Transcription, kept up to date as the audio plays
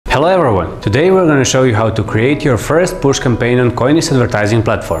Hello everyone! Today we're going to show you how to create your first push campaign on Coinis advertising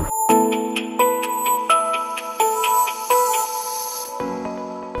platform.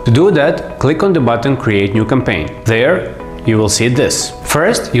 To do that, click on the button Create New Campaign. There, you will see this.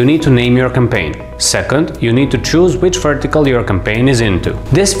 First, you need to name your campaign. Second, you need to choose which vertical your campaign is into.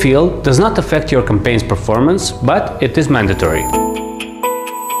 This field does not affect your campaign's performance, but it is mandatory.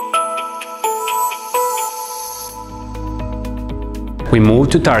 We move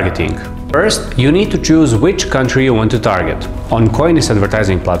to targeting. First, you need to choose which country you want to target. On Coinis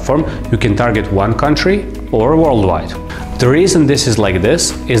advertising platform, you can target one country or worldwide. The reason this is like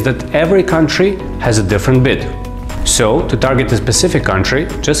this is that every country has a different bid. So, to target a specific country,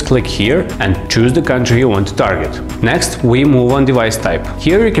 just click here and choose the country you want to target. Next, we move on device type.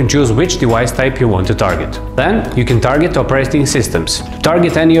 Here you can choose which device type you want to target. Then, you can target operating systems. To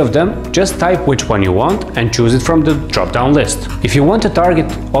target any of them, just type which one you want and choose it from the drop-down list. If you want to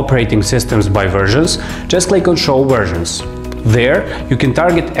target operating systems by versions, just click on Show Versions. There, you can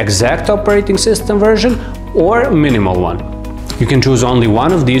target exact operating system version or a minimal one. You can choose only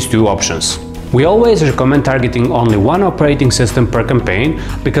one of these two options. We always recommend targeting only one operating system per campaign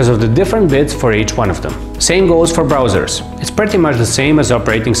because of the different bids for each one of them. Same goes for browsers. It's pretty much the same as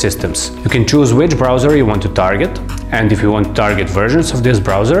operating systems. You can choose which browser you want to target, and if you want to target versions of this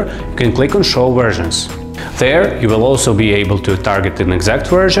browser, you can click on Show Versions. There, you will also be able to target an exact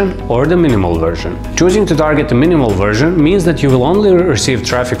version or the minimal version. Choosing to target the minimal version means that you will only receive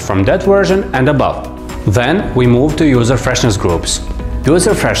traffic from that version and above. Then, we move to user freshness groups.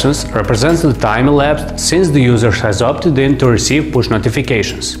 User freshness represents the time elapsed since the user has opted in to receive push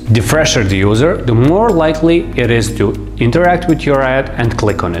notifications. The fresher the user, the more likely it is to interact with your ad and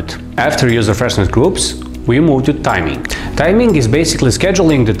click on it. After user freshness groups, we move to timing. Timing is basically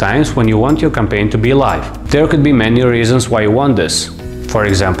scheduling the times when you want your campaign to be live. There could be many reasons why you want this. For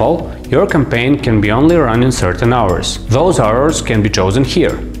example, your campaign can be only run in certain hours. Those hours can be chosen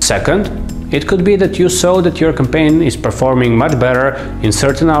here. Second, it could be that you saw that your campaign is performing much better in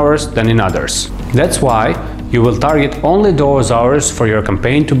certain hours than in others. That's why you will target only those hours for your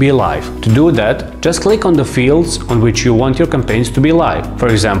campaign to be live. To do that, just click on the fields on which you want your campaigns to be live. For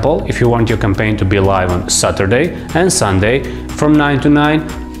example, if you want your campaign to be live on Saturday and Sunday from 9 to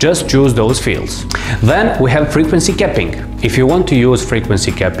 9, just choose those fields. Then we have frequency capping. If you want to use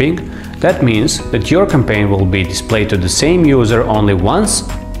frequency capping, that means that your campaign will be displayed to the same user only once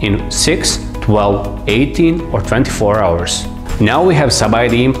in 6, 12, 18 or 24 hours. Now we sub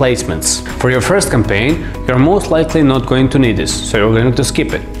ID emplacements. For your first campaign, you're most likely not going to need this, so you're going to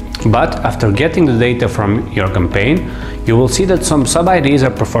skip it. But after getting the data from your campaign, you will see that some sub IDs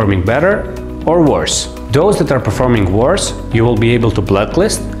are performing better or worse. Those that are performing worse, you will be able to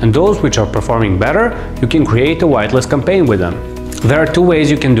blacklist, and those which are performing better, you can create a whitelist campaign with them. There are two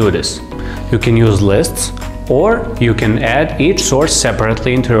ways you can do this. You can use lists, or you can add each source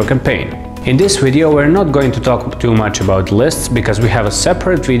separately into your campaign. In this video, we're not going to talk too much about lists because we have a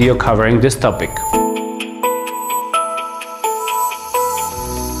separate video covering this topic.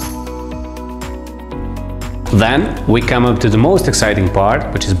 Then we come up to the most exciting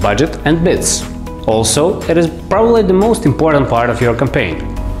part, which is budget and bids. Also, it is probably the most important part of your campaign.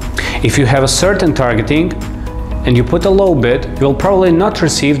 If you have a certain targeting and you put a low bid, you will probably not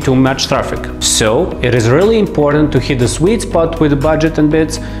receive too much traffic. So, it is really important to hit the sweet spot with the budget and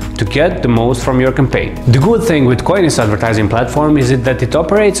bids to get the most from your campaign. The good thing with Coinis advertising platform is that it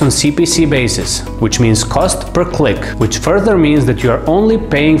operates on CPC basis, which means cost per click, which further means that you are only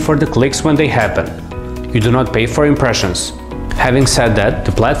paying for the clicks when they happen. You do not pay for impressions. Having said that,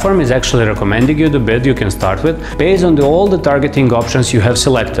 the platform is actually recommending you the bid you can start with based on all the targeting options you have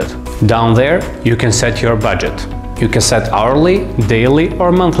selected. Down there, you can set your budget. You can set hourly, daily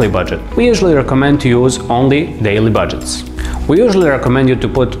or monthly budget. We usually recommend to use only daily budgets. We usually recommend you to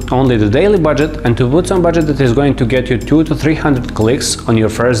put only the daily budget and to put some budget that is going to get you 200 to 300 clicks on your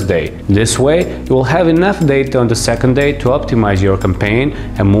first day. This way, you will have enough data on the second day to optimize your campaign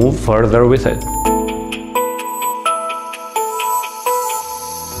and move further with it.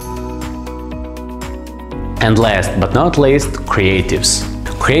 And last but not least, creatives.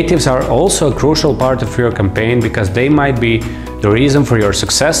 Creatives are also a crucial part of your campaign because they might be the reason for your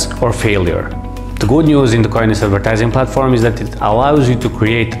success or failure. The good news in the Coinis advertising platform is that it allows you to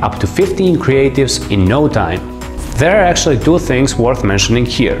create up to 15 creatives in no time. There are actually two things worth mentioning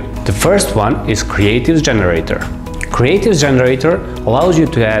here. The first one is Creatives Generator. Creatives Generator allows you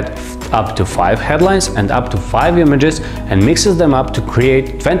to add up to 5 headlines and up to 5 images and mixes them up to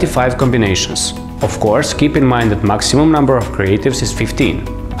create 25 combinations. Of course, keep in mind that maximum number of creatives is 15.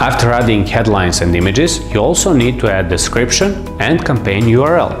 After adding headlines and images, you also need to add description and campaign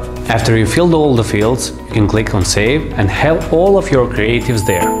URL. After you filled all the fields, you can click on Save and have all of your creatives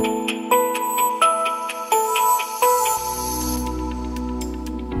there.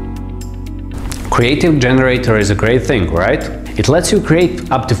 Creative Generator is a great thing, right? It lets you create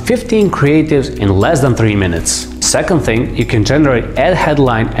up to 15 creatives in less than 3 minutes. Second thing, you can generate ad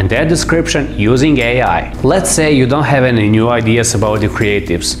headline and ad description using AI. Let's say you don't have any new ideas about your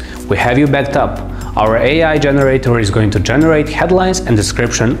creatives. We have you backed up. Our AI generator is going to generate headlines and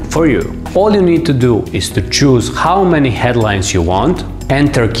description for you. All you need to do is to choose how many headlines you want,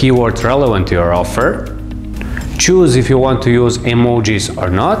 enter keywords relevant to your offer, choose if you want to use emojis or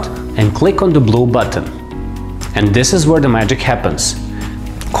not, and click on the blue button. And this is where the magic happens.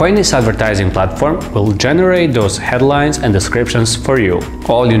 Coinis advertising platform will generate those headlines and descriptions for you.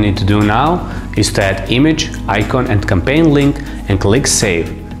 All you need to do now is to add image, icon and campaign link and click Save.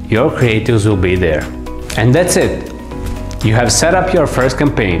 Your creatives will be there. And that's it! You have set up your first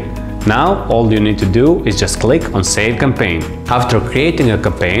campaign. Now all you need to do is just click on Save Campaign. After creating a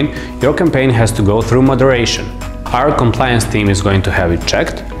campaign, your campaign has to go through moderation. Our compliance team is going to have it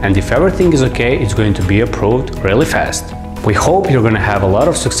checked, and if everything is okay, it's going to be approved really fast. We hope you're going to have a lot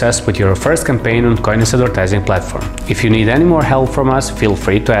of success with your first campaign on Coinis advertising platform. If you need any more help from us, feel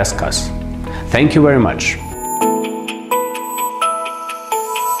free to ask us. Thank you very much.